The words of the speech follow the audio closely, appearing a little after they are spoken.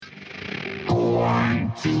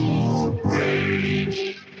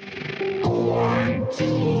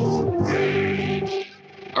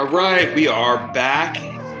All right, we are back,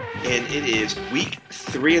 and it is week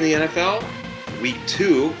 3 in the NFL, week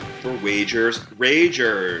 2 for Wagers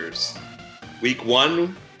Ragers. Week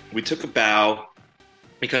 1, we took a bow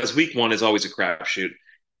because week 1 is always a crapshoot.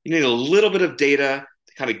 You need a little bit of data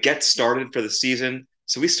to kind of get started for the season.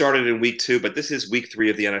 So we started in week 2, but this is week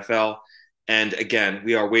 3 of the NFL. And again,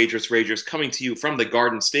 we are Wagers Ragers coming to you from the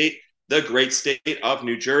Garden State, the great state of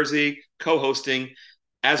New Jersey, co-hosting,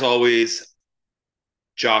 as always,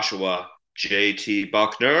 Joshua JT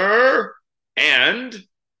Buckner and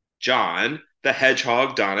John the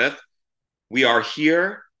Hedgehog Doneth. We are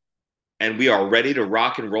here and we are ready to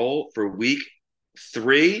rock and roll for week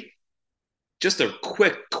 3. Just a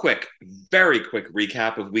very quick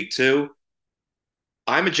recap of week 2.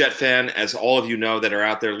 I'm a Jet fan, as all of you know that are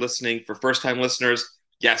out there listening. For first-time listeners,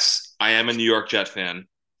 yes, I am a New York Jet fan.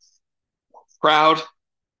 Proud,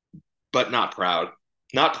 but not proud.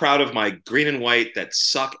 Not proud of my green and white that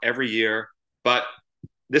suck every year, but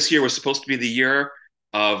this year was supposed to be the year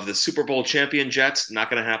of the Super Bowl champion Jets. Not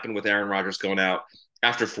going to happen with Aaron Rodgers going out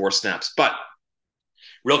after 4 snaps. But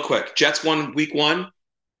real quick, Jets won week 1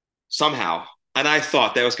 somehow, and I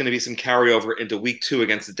thought there was going to be some carryover into week 2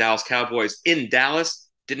 against the Dallas Cowboys in Dallas.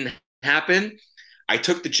 Didn't happen. I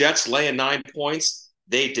took the Jets laying 9 points.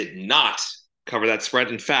 They did not cover that spread.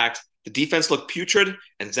 In fact, the defense looked putrid,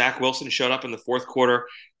 and Zach Wilson showed up in the fourth quarter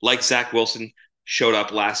like Zach Wilson showed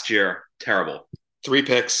up last year. Terrible. 3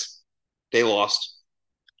 picks. They lost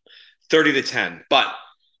 30-10. But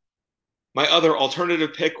my other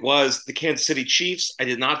alternative pick was the Kansas City Chiefs. I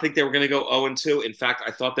did not think they were going to go 0-2. In fact,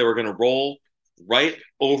 I thought they were going to roll right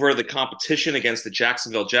over the competition against the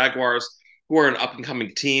Jacksonville Jaguars, who are an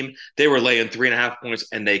up-and-coming team. They were laying 3.5 points,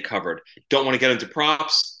 and they covered. Don't want to get into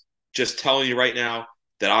props. Just telling you right now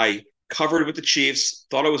that I covered with the Chiefs,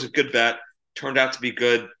 thought it was a good bet, turned out to be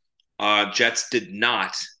good. Jets did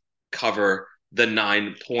not cover the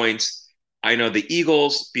 9 points. I know the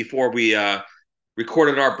Eagles, before we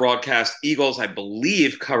recorded our broadcast, Eagles, I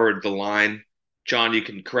believe, covered the line. John, you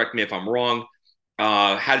can correct me if I'm wrong.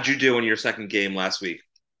 How did you do in your second game last week?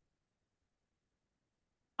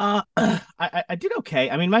 I did okay.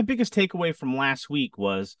 I mean, my biggest takeaway from last week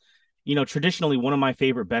was, traditionally one of my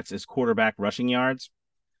favorite bets is quarterback rushing yards.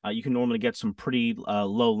 You can normally get some pretty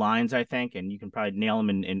low lines, I think, and you can probably nail them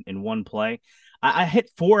in one play. I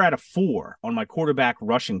hit 4 out of 4 on my quarterback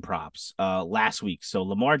rushing props last week. So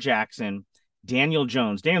Lamar Jackson, Daniel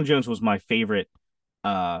Jones. Daniel Jones was my favorite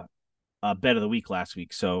bet of the week last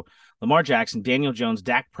week. So Lamar Jackson, Daniel Jones,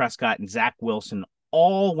 Dak Prescott, and Zach Wilson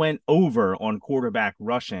all went over on quarterback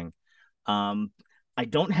rushing. I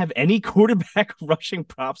don't have any quarterback rushing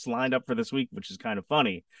props lined up for this week, which is kind of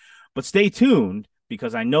funny. But stay tuned,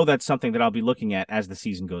 because I know that's something that I'll be looking at as the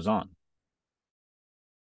season goes on.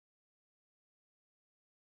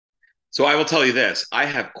 So I will tell you this. I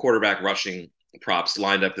have quarterback rushing props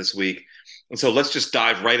lined up this week. And so let's just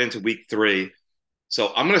dive right into week 3.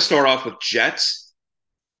 So I'm going to start off with Jets.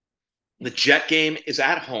 The Jet game is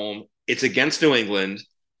at home. It's against New England.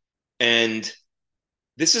 And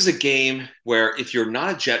this is a game where if you're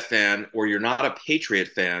not a Jet fan or you're not a Patriot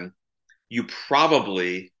fan, you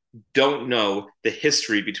probably don't know the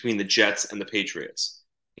history between the Jets and the Patriots.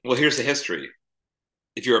 Well, here's the history.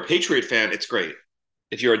 If you're a Patriot fan, it's great.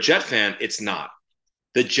 If you're a Jet fan, it's not.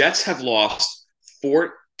 The Jets have lost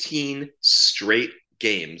 14 straight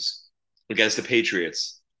games against the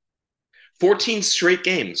Patriots. 14 straight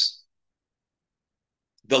games.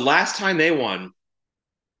 The last time they won,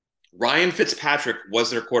 Ryan Fitzpatrick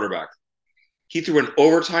was their quarterback. He threw an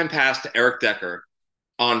overtime pass to Eric Decker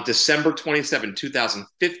on December 27,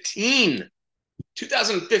 2015.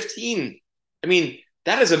 2015. I mean,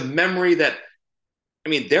 that is a memory that,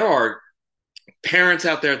 there are parents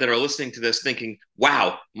out there that are listening to this thinking,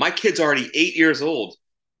 wow, my kid's already 8 years old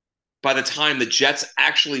by the time the Jets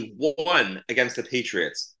actually won against the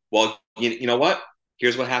Patriots. Well, you know what?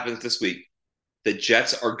 Here's what happens this week. The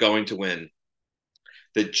Jets are going to win.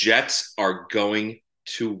 The Jets are going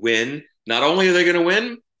to win. Not only are they going to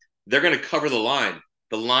win, they're going to cover the line.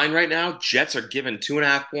 The line right now, Jets are given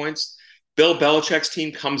 2.5 points. Bill Belichick's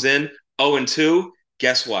team comes in 0-2.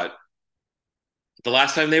 Guess what? The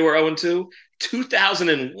last time they were 0-2,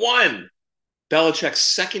 2001. Belichick's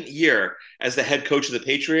second year as the head coach of the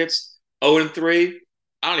Patriots, 0-3.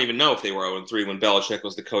 I don't even know if they were 0-3 when Belichick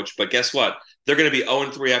was the coach, but guess what? They're going to be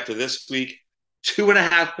 0-3 after this week.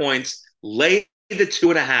 2.5 points. Lay the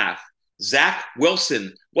 2.5. Zach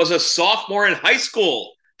Wilson was a sophomore in high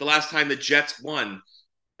school the last time the Jets won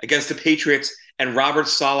against the Patriots, and Robert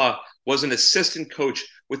Saleh was an assistant coach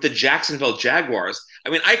with the Jacksonville Jaguars. I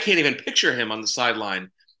mean, I can't even picture him on the sideline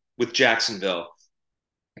with Jacksonville.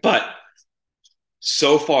 But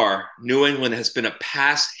so far, New England has been a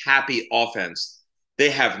pass happy offense. They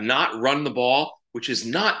have not run the ball, which is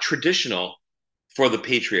not traditional for the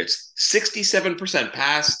Patriots. 67%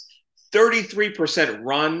 pass, 33%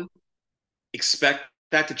 run. Expect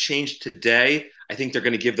that to change today. I think they're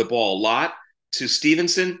going to give the ball a lot to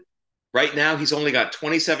Stevenson. Right now, he's only got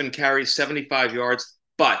 27 carries, 75 yards,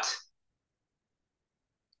 but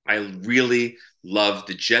I really love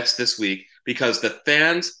the Jets this week because the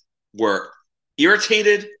fans were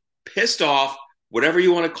irritated, pissed off, whatever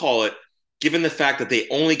you want to call it, given the fact that they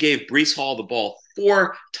only gave Breece Hall the ball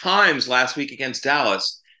 4 times last week against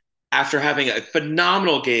Dallas after having a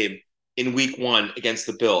phenomenal game in week 1 against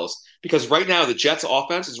the Bills. Because right now, the Jets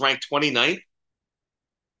offense is ranked 29th,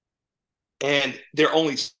 and they're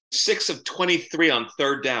only 6 of 23 on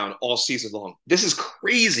third down all season long. This is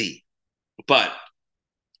crazy. But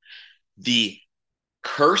the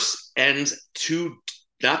curse ends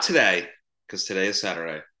not today, because today is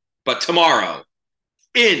Saturday, but tomorrow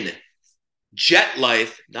in Jet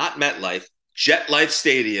Life, not MetLife, Jet Life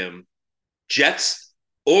Stadium. Jets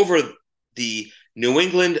over the New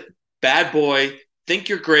England bad boy, think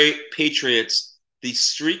you're great, Patriots. The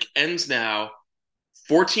streak ends now.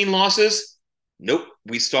 14 losses? Nope.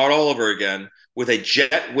 We start all over again with a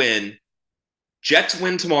Jet win. Jets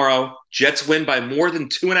win tomorrow. Jets win by more than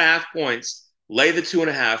 2.5 points. Lay the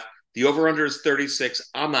 2.5. The over-under is 36.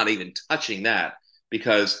 I'm not even touching that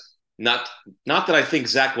because not that I think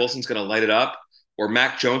Zach Wilson's going to light it up or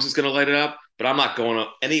Mac Jones is going to light it up, but I'm not going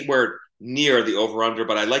anywhere near the over-under.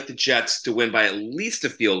 But I like the Jets to win by at least a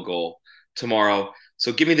field goal tomorrow.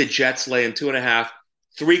 So give me the Jets laying 2.5.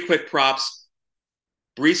 3 quick props.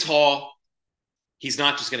 Breece Hall, he's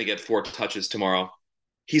not just going to get 4 touches tomorrow.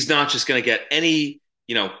 He's not just going to get any,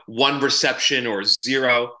 1 reception or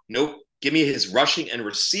 0. Nope. Give me his rushing and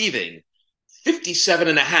receiving.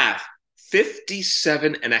 57.5.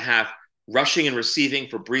 57.5 rushing and receiving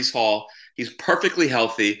for Breece Hall. He's perfectly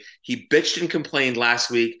healthy. He bitched and complained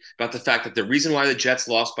last week about the fact that the reason why the Jets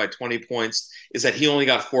lost by 20 points is that he only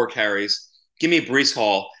got 4 carries. Give me Breece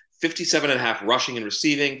Hall, 57.5 rushing and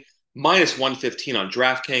receiving, minus 115 on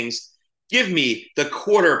DraftKings. Give me the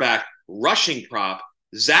quarterback rushing prop,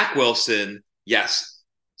 Zach Wilson. Yes,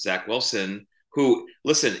 Zach Wilson, who,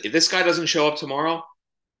 listen, if this guy doesn't show up tomorrow,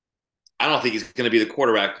 I don't think he's going to be the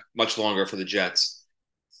quarterback much longer for the Jets.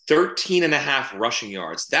 13.5 rushing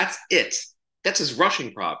yards. That's it. That's his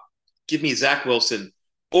rushing prop. Give me Zach Wilson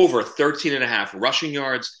over 13.5 rushing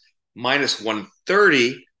yards, minus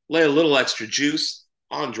 130. Lay a little extra juice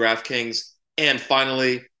on DraftKings. And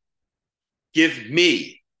finally, give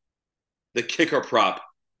me the kicker prop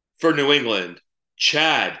for New England,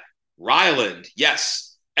 Chad Ryland.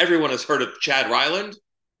 Yes, everyone has heard of Chad Ryland.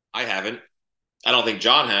 I haven't. I don't think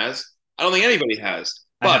John has. I don't think anybody has.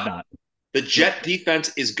 I have But not. the Jet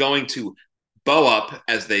defense is going to bow up,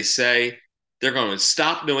 as they say. They're going to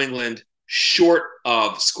stop New England short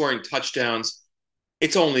of scoring touchdowns.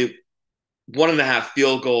 It's only 1.5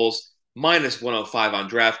 field goals, minus 105 on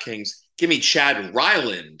DraftKings. Give me Chad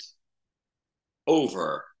Ryland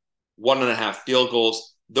over 1.5 field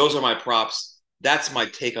goals. Those are my props. That's my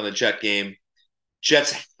take on the Jet game.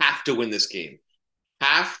 Jets have to win this game.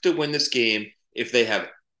 Have to win this game if they have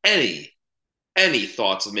any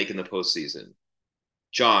thoughts of making the postseason.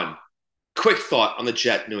 John, quick thought on the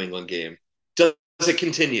Jet New England game. Does it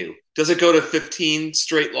continue? Does it go to 15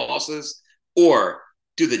 straight losses? Or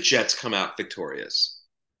do the Jets come out victorious?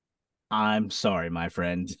 I'm sorry, my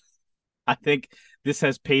friend. I think this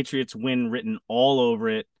has Patriots win written all over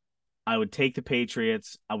it. I would take the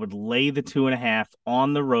Patriots. I would lay the 2.5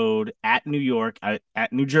 on the road at New York,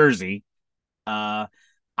 at New Jersey. I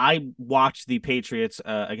watched the Patriots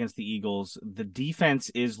against the Eagles. The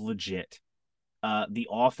defense is legit. The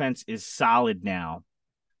offense is solid now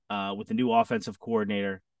with the new offensive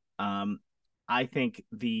coordinator. I think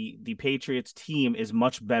the Patriots team is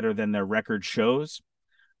much better than their record shows.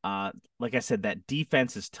 Like I said, that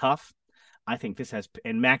defense is tough. I think this has,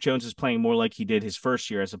 and Mac Jones is playing more like he did his first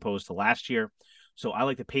year as opposed to last year. So I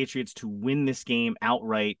like the Patriots to win this game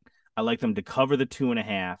outright. I like them to cover the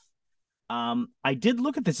 2.5. I did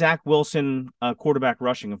look at the Zach Wilson quarterback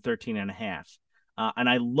rushing of 13.5. And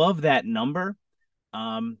I love that number.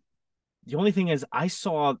 The only thing is I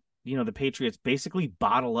saw, the Patriots basically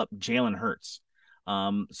bottle up Jalen Hurts.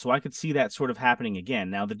 So I could see that sort of happening again.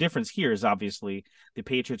 Now, the difference here is obviously the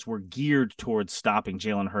Patriots were geared towards stopping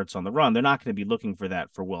Jalen Hurts on the run. They're not going to be looking for that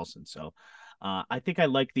for Wilson. So I think I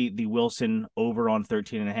like the Wilson over on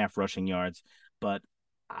 13.5 rushing yards, but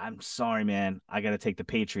I'm sorry, man. I got to take the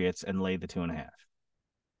Patriots and lay the 2.5.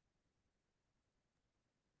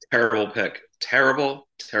 Terrible pick. Terrible,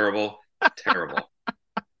 terrible, terrible.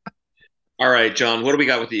 All right, John, what do we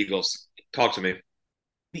got with the Eagles? Talk to me.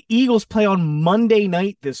 The Eagles play on Monday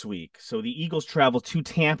night this week. So the Eagles travel to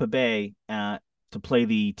Tampa Bay to play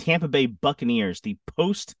the Tampa Bay Buccaneers, the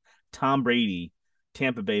post Tom Brady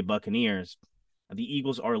Tampa Bay Buccaneers. The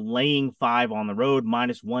Eagles are laying 5 on the road,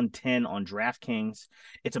 minus 110 on DraftKings.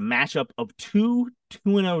 It's a matchup of two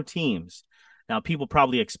 2-0 teams. Now, people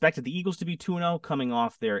probably expected the Eagles to be 2-0 coming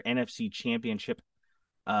off their NFC Championship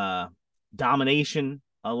uh, domination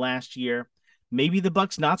last year. Maybe the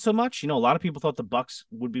Bucks not so much. A lot of people thought the Bucks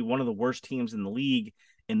would be one of the worst teams in the league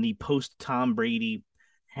in the post Tom Brady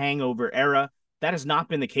hangover era. That has not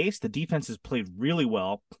been the case. The defense has played really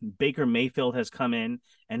well. Baker Mayfield has come in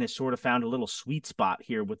and has sort of found a little sweet spot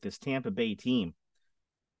here with this Tampa Bay team.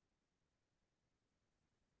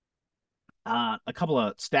 A couple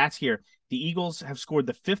of stats here. The Eagles have scored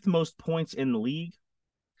the 5th most points in the league.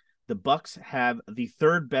 The Bucks have the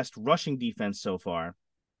 3rd best rushing defense so far.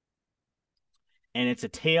 And it's a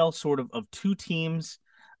tale sort of two teams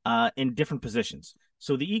in different positions.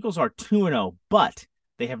 So the Eagles are 2-0, but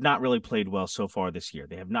they have not really played well so far this year.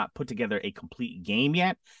 They have not put together a complete game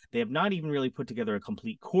yet. They have not even really put together a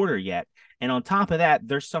complete quarter yet. And on top of that,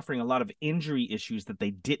 they're suffering a lot of injury issues that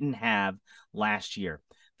they didn't have last year.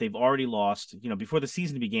 They've already lost, before the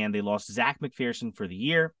season began, they lost Zach McPherson for the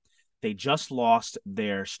year. They just lost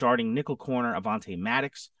their starting nickel corner, Avonte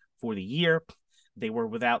Maddox, for the year. They were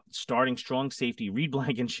without starting strong safety Reed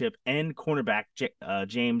Blankenship and cornerback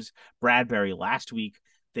James Bradbury last week.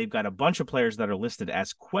 They've got a bunch of players that are listed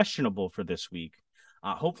as questionable for this week.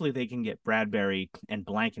 Hopefully they can get Bradbury and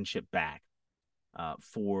Blankenship back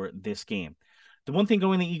for this game. The one thing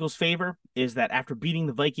going in the Eagles' favor is that after beating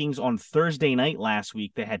the Vikings on Thursday night last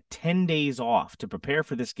week, they had 10 days off to prepare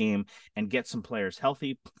for this game and get some players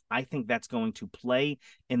healthy. I think that's going to play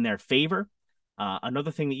in their favor. Another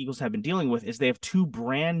thing the Eagles have been dealing with is they have 2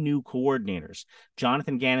 brand new coordinators.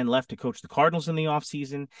 Jonathan Gannon left to coach the Cardinals in the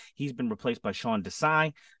offseason. He's been replaced by Sean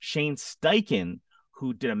Desai. Shane Steichen,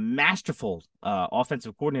 who did a masterful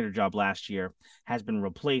offensive coordinator job last year, has been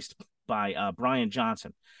replaced by Brian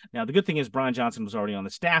Johnson. Now, the good thing is Brian Johnson was already on the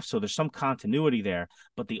staff, so there's some continuity there,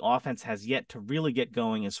 but the offense has yet to really get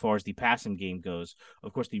going as far as the passing game goes.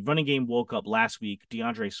 Of course, the running game woke up last week.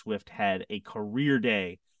 DeAndre Swift had a career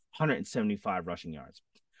day, 175 rushing yards.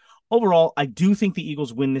 Overall, I do think the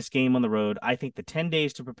Eagles win this game on the road. I think the 10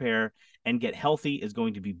 days to prepare and get healthy is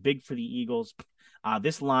going to be big for the Eagles.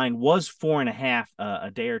 This line was 4.5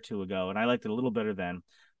 a day or two ago, and I liked it a little better then.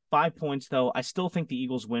 5 points, though. I still think the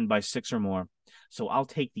Eagles win by 6 or more. So I'll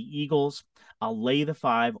take the Eagles. I'll lay the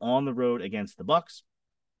 5 on the road against the Bucks.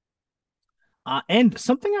 And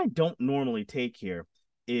something I don't normally take here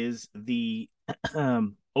is the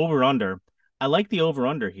over-under. I like the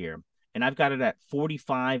over-under here, and I've got it at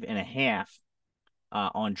 45.5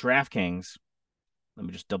 on DraftKings. Let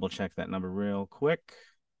me just double-check that number real quick.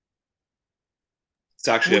 It's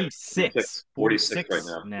actually 46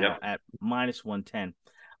 right now. At minus 110.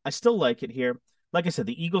 I still like it here. Like I said,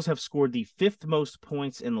 the Eagles have scored the 5th most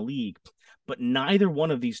points in the league, but neither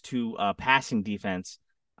one of these two passing defenses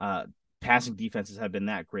have been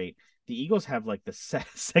that great. The Eagles have like the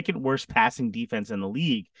second worst passing defense in the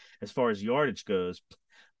league as far as yardage goes.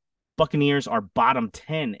 Buccaneers are bottom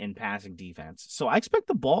 10 in passing defense. So I expect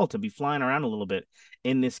the ball to be flying around a little bit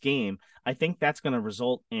in this game. I think that's going to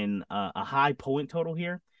result in a high point total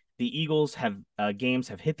here. The Eagles have games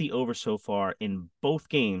have hit the over so far in both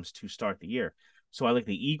games to start the year. So I like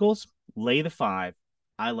the Eagles, lay the 5.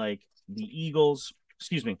 I like the Eagles,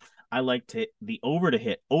 I like the over to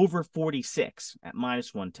hit over 46 at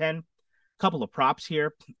minus 110. Couple of props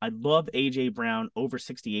here. I love A.J. Brown over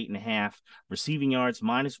 68.5 receiving yards,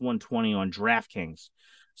 minus 120 on DraftKings.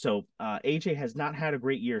 So A.J. has not had a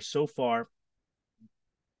great year so far.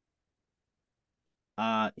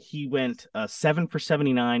 He went 7 for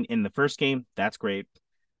 79 in the first game. That's great.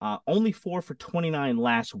 Only 4 for 29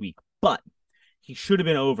 last week, but he should have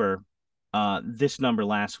been over this number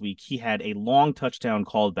last week. He had a long touchdown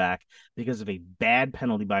called back because of a bad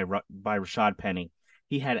penalty by Rashad Penny.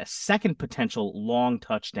 He had a second potential long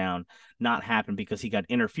touchdown not happen because he got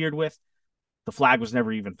interfered with. The flag was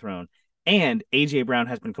never even thrown. And A.J. Brown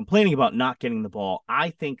has been complaining about not getting the ball. I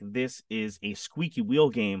think this is a squeaky wheel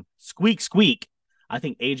game. Squeak, squeak. I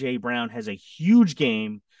think A.J. Brown has a huge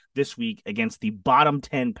game this week against the bottom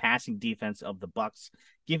 10 passing defense of the Bucks.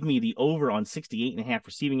 Give me the over on 68.5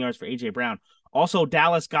 receiving yards for A.J. Brown. Also,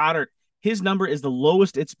 Dallas Goedert, his number is the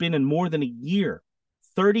lowest it's been in more than a year.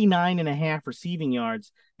 39.5 receiving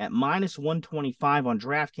yards at minus 125 on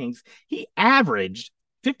DraftKings. He averaged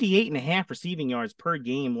 58.5 receiving yards per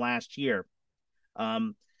game last year.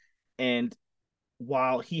 And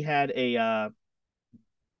while he had a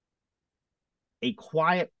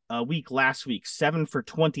quiet week last week, 7 for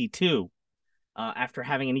 22, after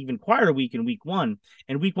having an even quieter week in week one.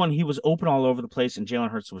 In week one, he was open all over the place, and Jalen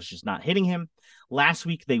Hurts was just not hitting him. Last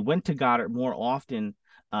week, they went to Goddard more often.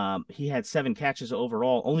 He had 7 catches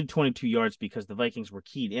overall, only 22 yards because the Vikings were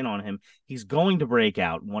keyed in on him. He's going to break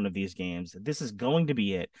out one of these games. This is going to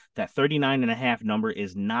be it. That 39.5 number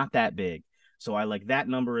is not that big. So I like that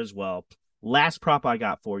number as well. Last prop I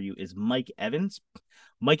got for you is Mike Evans.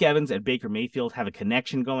 Mike Evans and Baker Mayfield have a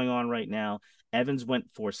connection going on right now. Evans went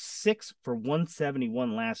for 6 for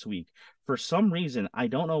 171 last week. For some reason, I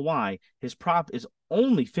don't know why, his prop is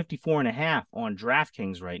only 54.5 on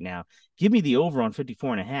DraftKings right now. Give me the over on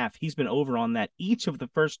 54.5. He's been over on that each of the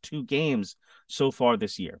first 2 games so far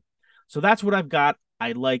this year. So that's what I've got.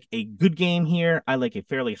 I like a good game here. I like a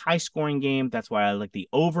fairly high-scoring game. That's why I like the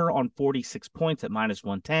over on 46 points at minus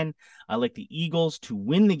 110. I like the Eagles to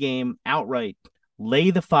win the game outright. Lay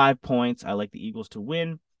the 5 points. I like the Eagles to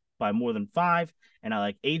win by more than 5. And I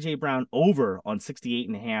like A.J. Brown over on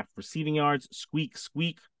 68.5 receiving yards. Squeak,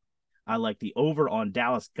 squeak. I like the over on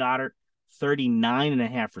Dallas Goedert,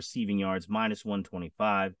 39.5 receiving yards, minus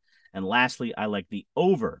 125. And lastly, I like the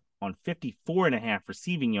over on 54.5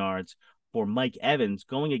 receiving yards for Mike Evans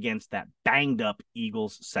going against that banged up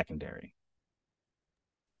Eagles secondary.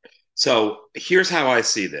 So here's how I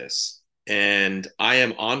see this. And I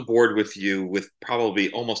am on board with you with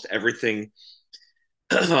probably almost everything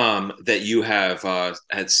that you have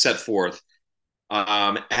had set forth.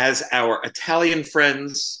 As our Italian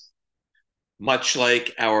friends, much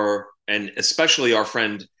like and especially our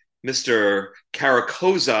friend Mr.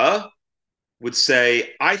 Caracosa would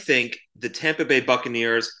say, I think the Tampa Bay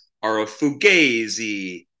Buccaneers are a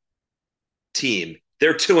fugazi team.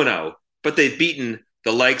 They're 2-0, but they've beaten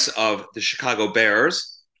the likes of the Chicago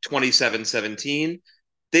Bears 27-17.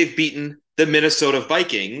 They've beaten the Minnesota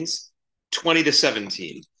Vikings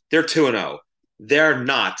 20-17. They're 2-0. They're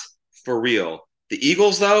not for real. The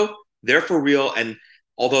Eagles, though, they're for real. And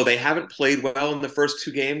although they haven't played well in the first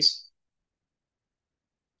 2 games,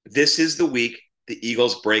 this is the week the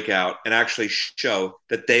Eagles break out and actually show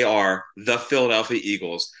that they are the Philadelphia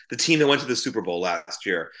Eagles, the team that went to the Super Bowl last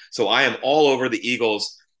year. So I am all over the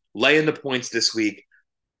Eagles laying the points this week.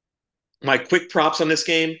 My quick props on this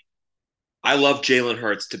game, I love Jalen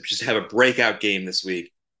Hurts to just have a breakout game this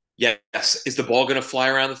week. Yes, is the ball going to fly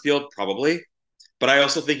around the field? Probably. But I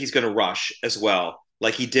also think he's going to rush as well,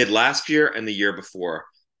 like he did last year and the year before.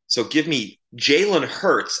 So give me Jalen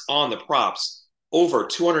Hurts on the props over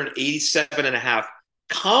 287.5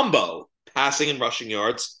 combo passing and rushing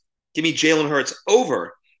yards. Give me Jalen Hurts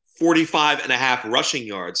over 45.5 rushing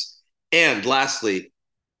yards. And lastly,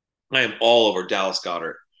 I am all over Dallas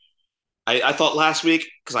Goedert. I thought last week,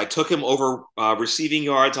 because I took him over receiving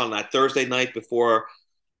yards on that Thursday night before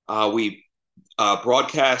we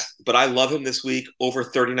broadcast, but I love him this week over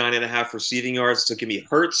 39.5 receiving yards. So give me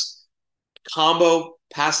Hurts, combo,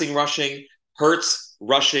 passing, rushing, Hurts,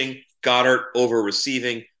 rushing, Goddard over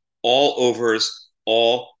receiving, all overs,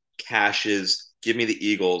 all cashes. Give me the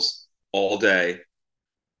Eagles all day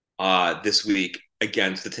this week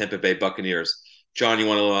against the Tampa Bay Buccaneers. John, you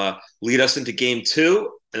want to lead us into game 2,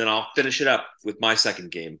 and then I'll finish it up with my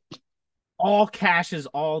second game. All cashes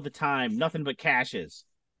all the time. Nothing but cashes.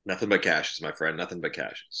 Nothing but cashes, my friend. Nothing but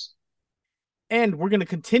cashes. And we're going to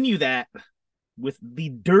continue that with the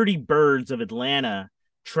Dirty Birds of Atlanta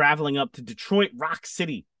traveling up to Detroit Rock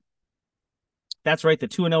City. That's right. The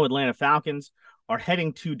 2-0 Atlanta Falcons are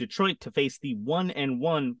heading to Detroit to face the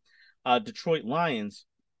 1-1 Detroit Lions.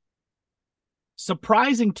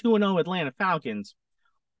 Surprising 2-0 Atlanta Falcons,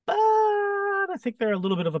 but I think they're a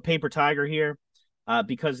little bit of a paper tiger here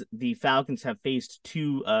because the Falcons have faced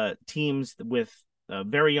 2 teams with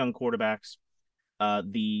very young quarterbacks.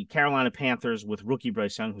 The Carolina Panthers with rookie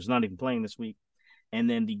Bryce Young, who's not even playing this week, and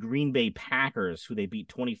then the Green Bay Packers, who they beat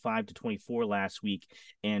 25-24 last week,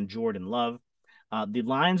 and Jordan Love. The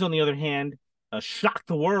Lions, on the other hand, shocked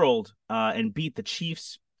the world and beat the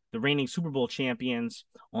Chiefs, the reigning Super Bowl champions,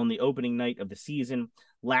 on the opening night of the season.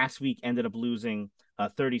 Last week ended up losing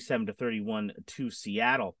 37-31 to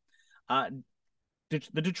Seattle. The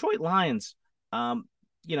Detroit Lions, a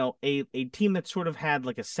team that sort of had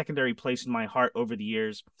like a secondary place in my heart over the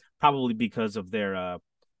years, probably because of their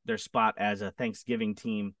spot as a Thanksgiving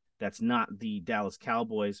team that's not the Dallas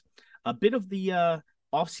Cowboys. A bit of the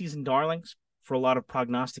offseason darlings for a lot of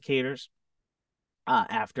prognosticators.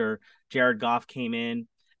 after Jared Goff came in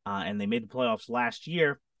and they made the playoffs last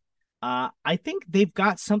year. I think they've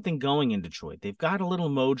got something going in Detroit. They've got a little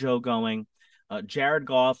mojo going. Jared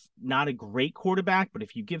Goff, not a great quarterback, but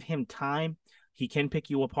if you give him time, he can pick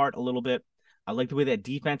you apart a little bit. I like the way that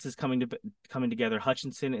defense is coming together.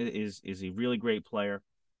 Hutchinson is a really great player.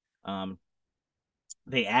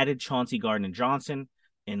 They added Chauncey Gardner-Johnson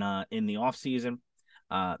in the offseason.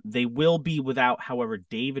 They will be without, however,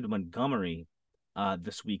 David Montgomery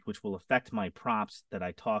this week, which will affect my props that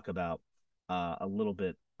I talk about a little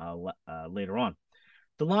bit later on.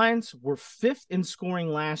 The Lions were 5th in scoring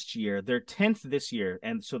last year. They're 10th this year,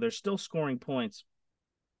 and so they're still scoring points.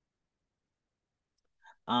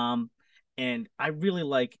 And I really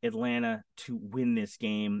like Atlanta to win this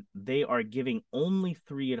game. They are giving only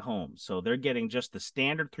 3 at home, so they're getting just the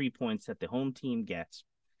standard 3 points that the home team gets.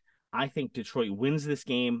 I think Detroit wins this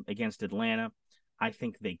game against Atlanta. I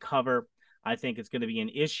think they cover. I think it's going to be an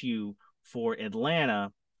issue for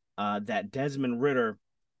Atlanta that Desmond Ridder,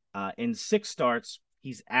 in 6 starts,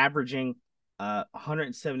 he's averaging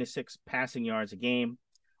 176 passing yards a game,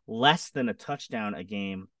 less than a touchdown a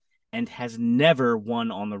game, and has never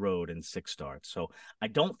won on the road in 6 starts. So I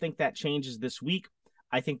don't think that changes this week.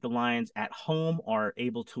 I think the Lions at home are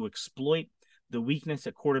able to exploit the weakness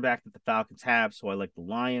at quarterback that the Falcons have. So I like the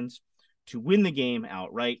Lions to win the game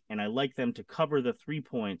outright, and I like them to cover the 3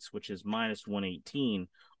 points, which is minus 118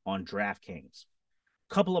 on DraftKings.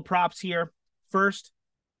 Couple of props here. First,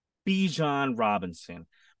 Bijan Robinson.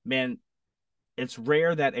 Man, it's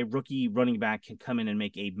rare that a rookie running back can come in and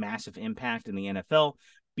make a massive impact in the NFL.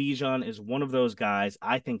 Bijan is one of those guys.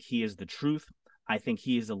 I think he is the truth. I think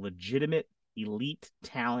he is a legitimate elite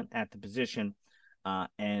talent at the position.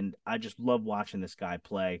 And I just love watching this guy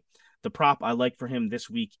play. The prop I like for him this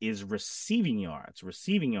week is receiving yards.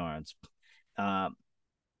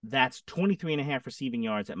 That's 23.5 receiving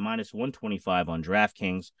yards at minus 125 on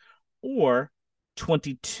DraftKings, or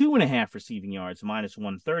 22.5 receiving yards minus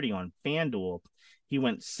 130 on FanDuel. He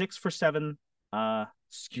went 6 for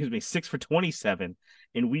 27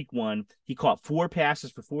 in week 1. He caught 4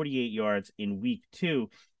 passes for 48 yards in week 2.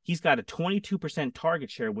 He's got a 22% target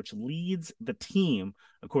share, which leads the team,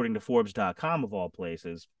 according to Forbes.com of all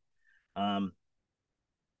places. And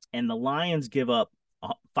the Lions give up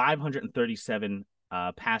 537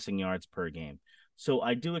 passing yards per game. So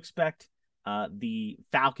I do expect the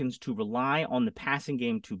Falcons to rely on the passing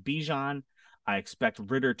game to Bijan. I expect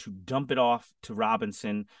Ridder to dump it off to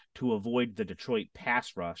Robinson to avoid the Detroit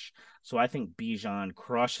pass rush. So I think Bijan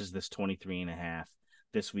crushes this 23.5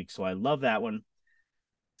 this week. So I love that one.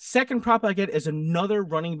 Second prop I get is another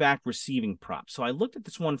running back receiving prop. So I looked at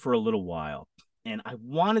this one for a little while, and I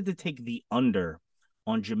wanted to take the under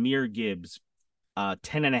on Jahmyr Gibbs,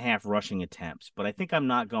 10.5 rushing attempts, but I think I'm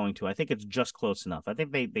not going to. I think it's just close enough. I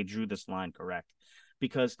think they drew this line correct,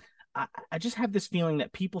 because I just have this feeling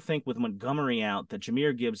that people think with Montgomery out that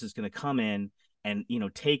Jahmyr Gibbs is going to come in and,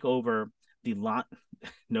 take over the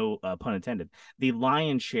no pun intended, the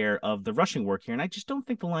lion's share of the rushing work here. And I just don't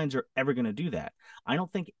think the Lions are ever going to do that. I don't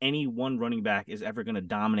think any one running back is ever going to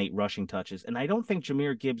dominate rushing touches. And I don't think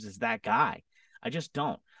Jahmyr Gibbs is that guy. I just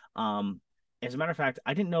don't. As a matter of fact,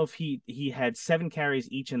 I didn't know if he had 7 carries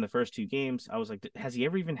each in the first 2 games. I was like, has he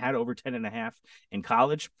ever even had over 10.5 in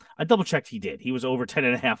college? I double checked. He did. He was over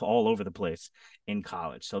 10.5 all over the place in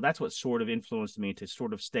college. So that's what sort of influenced me to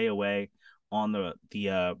sort of stay away on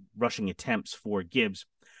the rushing attempts for Gibbs.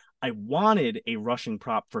 I wanted a rushing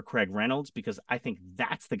prop for Craig Reynolds because I think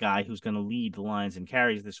that's the guy who's going to lead the Lions in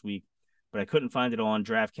carries this week, but I couldn't find it on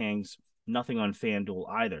DraftKings, nothing on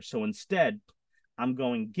FanDuel either. So instead, I'm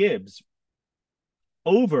going Gibbs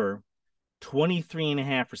over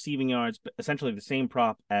 23.5 receiving yards, but essentially the same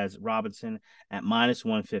prop as Robinson at minus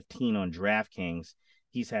 115 on DraftKings.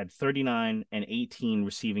 He's had 39 and 18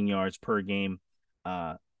 receiving yards per game,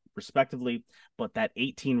 respectively, but that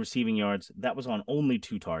 18 receiving yards, that was on only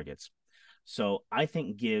 2 targets. So I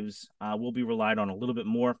think Gibbs will be relied on a little bit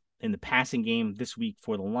more in the passing game this week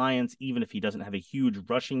for the Lions, even if he doesn't have a huge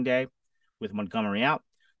rushing day with Montgomery out.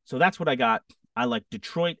 So that's what I got. I like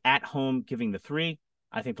Detroit at home giving the 3.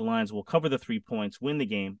 I think the Lions will cover the 3 points, win the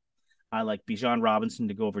game. I like Bijan Robinson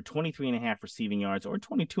to go over 23.5 receiving yards, or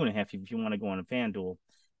 22.5 if you want to go on a FanDuel.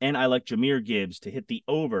 And I like Jahmyr Gibbs to hit the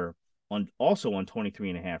over on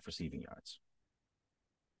 23.5 receiving yards.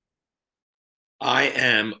 I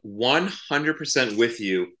am 100% with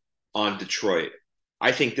you on Detroit.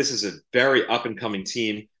 I think this is a very up-and-coming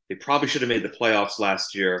team. They probably should have made the playoffs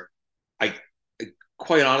last year. I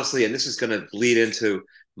quite honestly, and this is going to lead into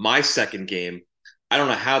my second game, I don't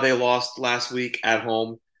know how they lost last week at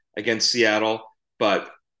home against Seattle, but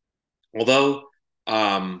although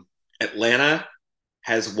Atlanta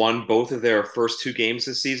has won both of their first two games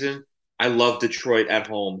this season. I love Detroit at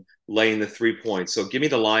home laying the 3 points. So give me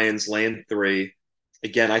the Lions laying three.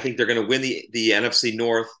 Again, I think they're going to win the NFC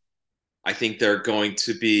North. I think they're going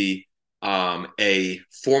to be a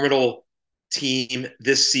formidable team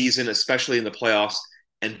this season, especially in the playoffs.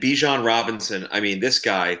 And Bijan Robinson, I mean, this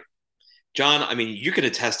guy, John, I mean, you can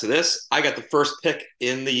attest to this. I got the first pick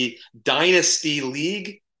in the Dynasty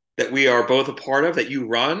League that we are both a part of that you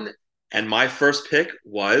run. And my first pick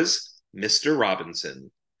was Mr.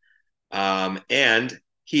 Robinson. And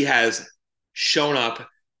he has shown up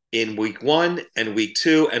in week 1 and week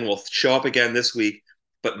 2 and will show up again this week.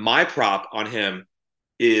 But my prop on him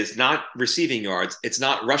is not receiving yards. It's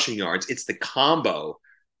not rushing yards. It's the combo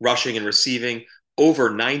rushing and receiving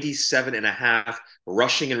over 97.5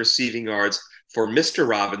 rushing and receiving yards for Mr.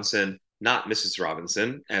 Robinson, not Mrs.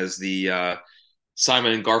 Robinson, as the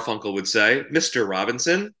Simon and Garfunkel would say. Mr.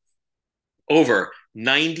 Robinson, over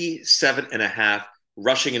 97.5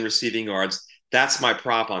 rushing and receiving yards. That's my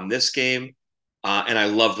prop on this game. And I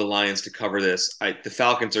love the Lions to cover this. The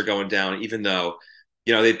Falcons are going down, even though,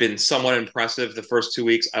 they've been somewhat impressive the first 2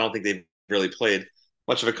 weeks. I don't think they've really played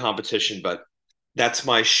much of a competition, but that's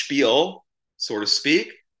my spiel, so to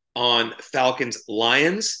speak, on Falcons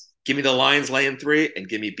Lions. Give me the Lions laying 3 and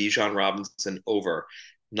give me Bijan Robinson over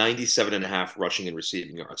 97.5 rushing and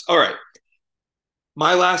receiving yards. All right.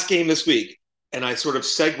 My last game this week, and I sort of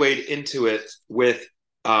segued into it with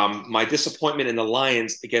my disappointment in the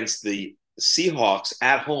Lions against the Seahawks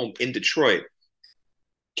at home in Detroit.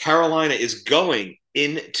 Carolina is going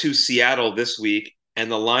into Seattle this week, and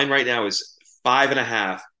the line right now is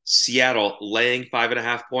 5.5. Seattle laying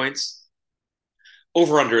 5.5 points.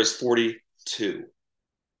 Over-under is 42.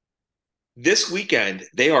 This weekend,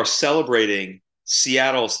 they are celebrating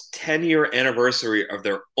Seattle's 10-year anniversary of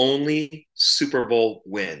their only Super Bowl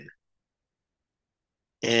win.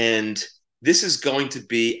 And this is going to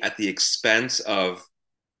be at the expense of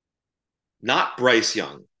not Bryce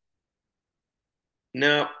Young.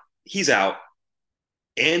 No, he's out.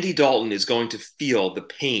 Andy Dalton is going to feel the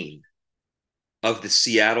pain of the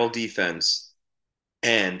Seattle defense,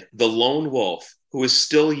 and the lone wolf, who is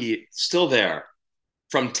still there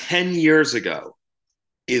from 10 years ago,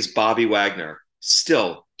 is Bobby Wagner,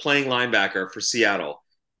 still playing linebacker for Seattle.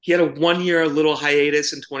 He had a 1-year little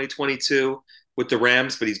hiatus in 2022 with the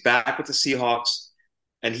Rams, but he's back with the Seahawks,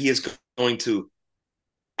 and he is going to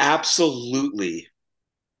absolutely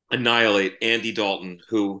annihilate Andy Dalton,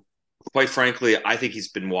 who, quite frankly, I think he's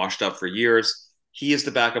been washed up for years. He is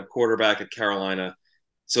the backup quarterback at Carolina.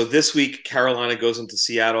 So this week, Carolina goes into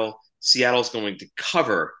Seattle. Seattle's going to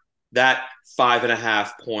cover that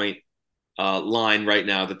 5.5 point line right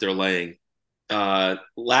now that they're laying.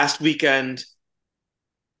 Last weekend,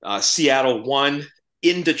 Seattle won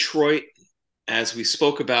in Detroit, as we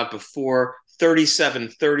spoke about before,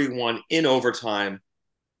 37-31 in overtime.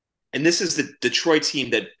 And this is the Detroit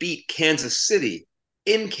team that beat Kansas City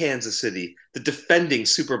in Kansas City, the defending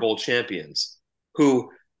Super Bowl champions, who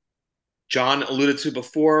John alluded to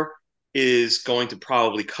before is going to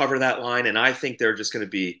probably cover that line. And I think they're just going to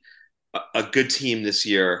be a good team this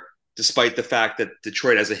year, despite the fact that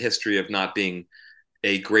Detroit has a history of not being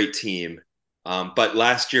a great team. But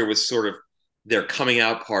last year was sort of their coming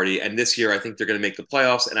out party. And this year, I think they're going to make the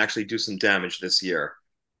playoffs and actually do some damage this year.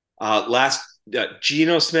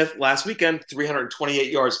 Geno Smith last weekend,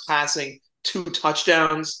 328 yards passing, 2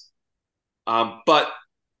 touchdowns. But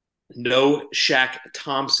no Shaq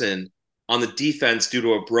Thompson on the defense due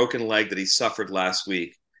to a broken leg that he suffered last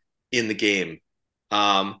week in the game.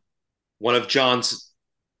 One of John's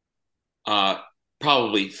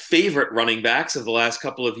probably favorite running backs of the last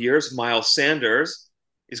couple of years, Miles Sanders,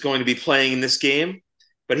 is going to be playing in this game,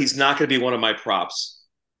 but he's not going to be one of my props.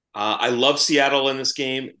 I love Seattle in this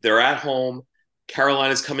game. They're at home.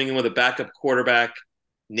 Carolina's coming in with a backup quarterback,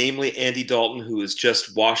 namely Andy Dalton, who is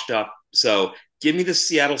just washed up. So give me the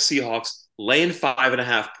Seattle Seahawks laying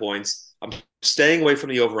 5.5 points. I'm staying away from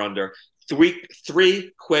the over-under.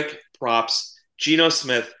 Three quick props. Geno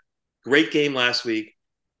Smith, great game last week.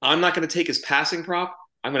 I'm not going to take his passing prop.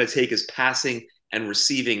 I'm going to take his passing and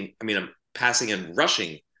rushing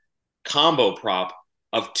combo prop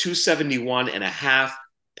of 271.5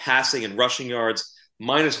 passing and rushing yards,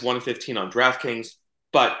 minus 115 on DraftKings.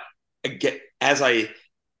 But again, as I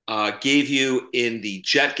gave you in the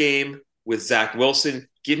Jet game with Zach Wilson,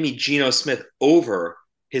 give me Geno Smith over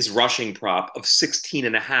his rushing prop of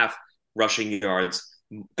 16.5 rushing yards.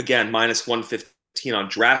 Again, minus 115 on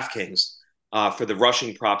DraftKings for the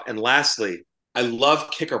rushing prop. And lastly, I love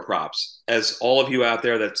kicker props, as all of you out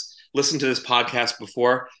there that's listened to this podcast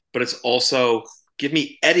before, but it's also Give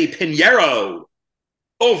me Eddie Pinheiro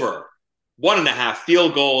over 1.5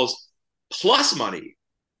 field goals plus money,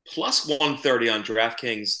 plus 130 on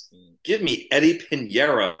DraftKings. Give me Eddie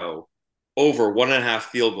Pinheiro over 1.5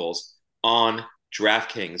 field goals on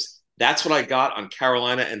DraftKings. That's what I got on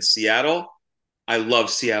Carolina and Seattle. I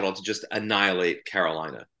love Seattle to just annihilate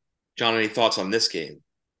Carolina. John, any thoughts on this game?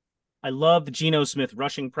 I love the Geno Smith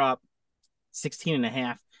rushing prop,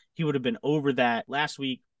 16.5. He would have been over that last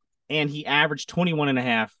week, and he averaged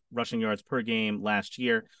 21.5 rushing yards per game last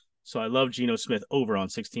year. So I love Geno Smith over on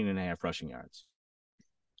 16.5 rushing yards.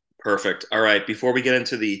 Perfect. All right. Before we get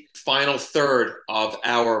into the final third of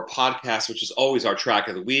our podcast, which is always our track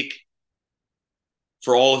of the week,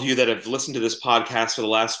 for all of you that have listened to this podcast for the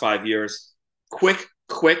last 5 years, quick.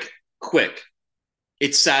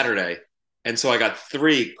 It's Saturday. And so I got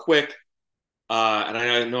 3 quick, and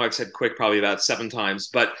I know I've said quick probably about 7 times,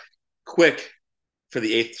 but quick for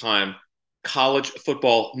the 8th time, college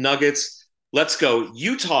football nuggets. Let's go.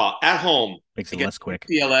 Utah at home. Makes it less quick.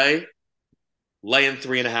 UCLA laying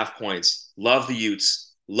 3.5 points. Love the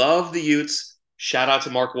Utes. Love the Utes. Shout out to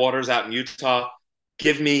Mark Waters out in Utah.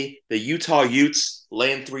 Give me the Utah Utes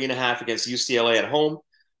laying 3.5 against UCLA at home.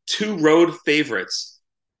 2 road favorites.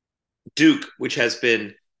 Duke, which has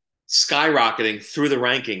been skyrocketing through the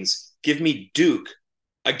rankings. Give me Duke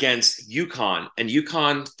against UConn. And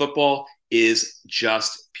UConn football is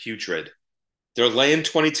just putrid. They're laying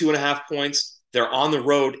 22.5 points. They're on the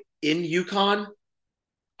road in UConn.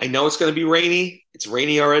 I know it's going to be rainy. It's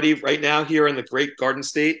rainy already right now here in the great Garden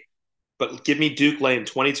State. But give me Duke laying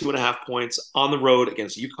 22.5 points on the road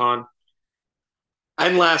against UConn.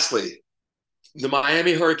 And lastly, the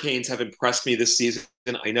Miami Hurricanes have impressed me this season.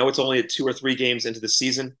 I know it's only 2 or 3 games into the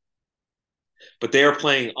season, but they are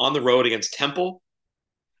playing on the road against Temple,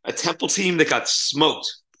 a Temple team that got smoked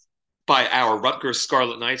by our Rutgers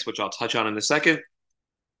Scarlet Knights, which I'll touch on in a second.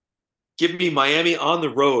 Give me Miami on the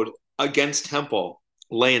road against Temple,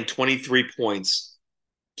 laying 23 points.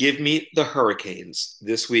 Give me the Hurricanes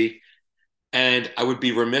this week. And I would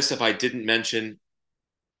be remiss if I didn't mention,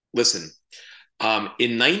 listen,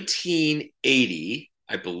 in 1980,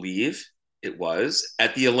 I believe it was,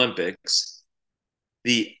 at the Olympics,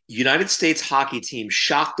 the United States hockey team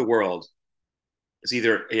shocked the world. It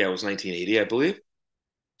was 1980, I believe.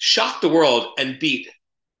 Shocked the world and beat,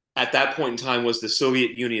 at that point in time, was the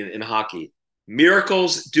Soviet Union in hockey.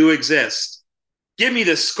 Miracles do exist. Give me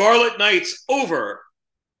the Scarlet Knights over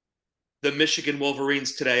the Michigan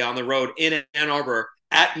Wolverines today on the road in Ann Arbor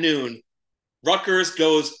at noon. Rutgers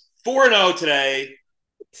goes 4-0 today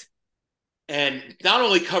and not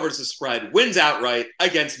only covers the spread, wins outright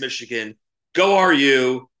against Michigan. Go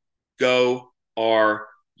RU. Go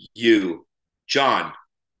RU. John,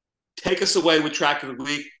 take us away with track of the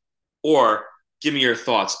week, or give me your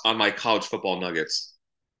thoughts on my college football nuggets.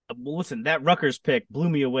 Well, listen, that Rutgers pick blew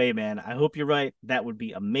me away, man. I hope you're right. That would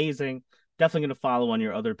be amazing. Definitely going to follow on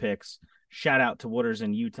your other picks. Shout out to Waters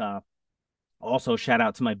in Utah. Also, shout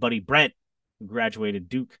out to my buddy Brett, who graduated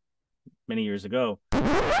Duke many years ago.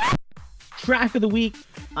 Track of the week,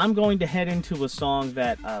 I'm going to head into a song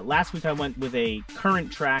that last week I went with a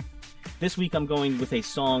current track. This week I'm going with a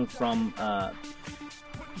song from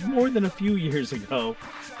more than a few years ago,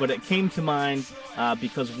 but it came to mind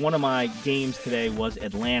because one of my games today was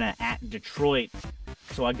Atlanta at Detroit.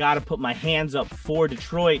 So I got to put my hands up for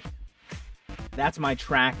Detroit. That's my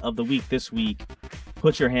track of the week this week.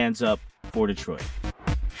 Put your hands up for Detroit.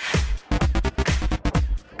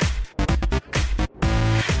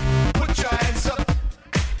 Put your hands up.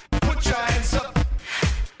 Put your hands up.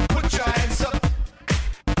 Put your hands up.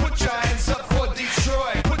 Put your hands up for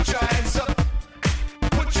Detroit. Put your hands up.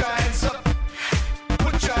 Put your hands up.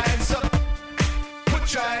 Put your hands up.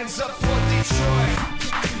 Put your hands up for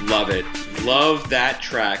Detroit. Love it. Love that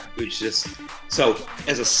track, which just... So,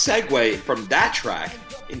 as a segue from that track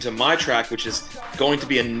into my track, which is going to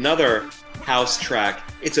be another house track,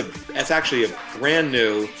 it's actually a brand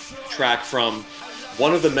new track from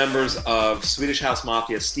one of the members of Swedish House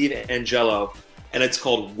Mafia, Steve Angelo, and it's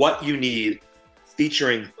called What You Need,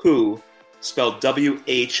 featuring Who, spelled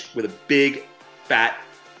W-H with a big fat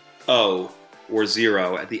O or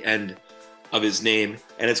 0 at the end of his name,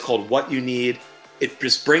 and it's called What You Need. It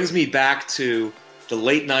just brings me back to the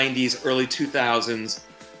late 90s, early 2000s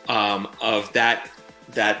of that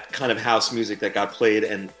kind of house music that got played,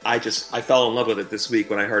 and I fell in love with it this week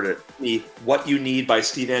when I heard it. What You Need by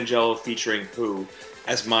Steve Angelo featuring Who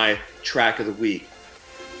as my track of the week.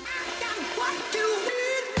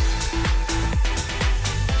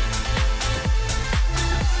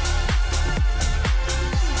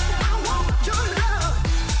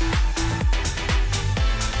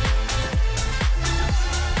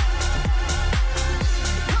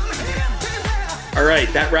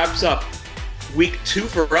 right, that wraps up week 2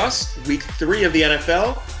 for us. Week 3 of the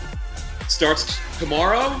NFL starts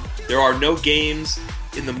tomorrow. There are no games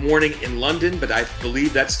in the morning in London, but I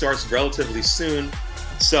believe that starts relatively soon.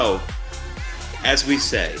 So, as we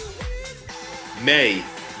say, may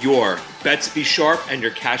your bets be sharp and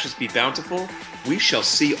your cashes be bountiful. We shall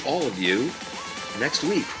see all of you next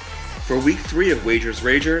week for week 3 of Wagers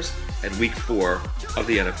Ragers and week 4 of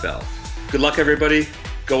the NFL. Good luck, everybody.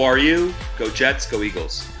 Go RU, go Jets, go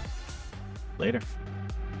Eagles. Later.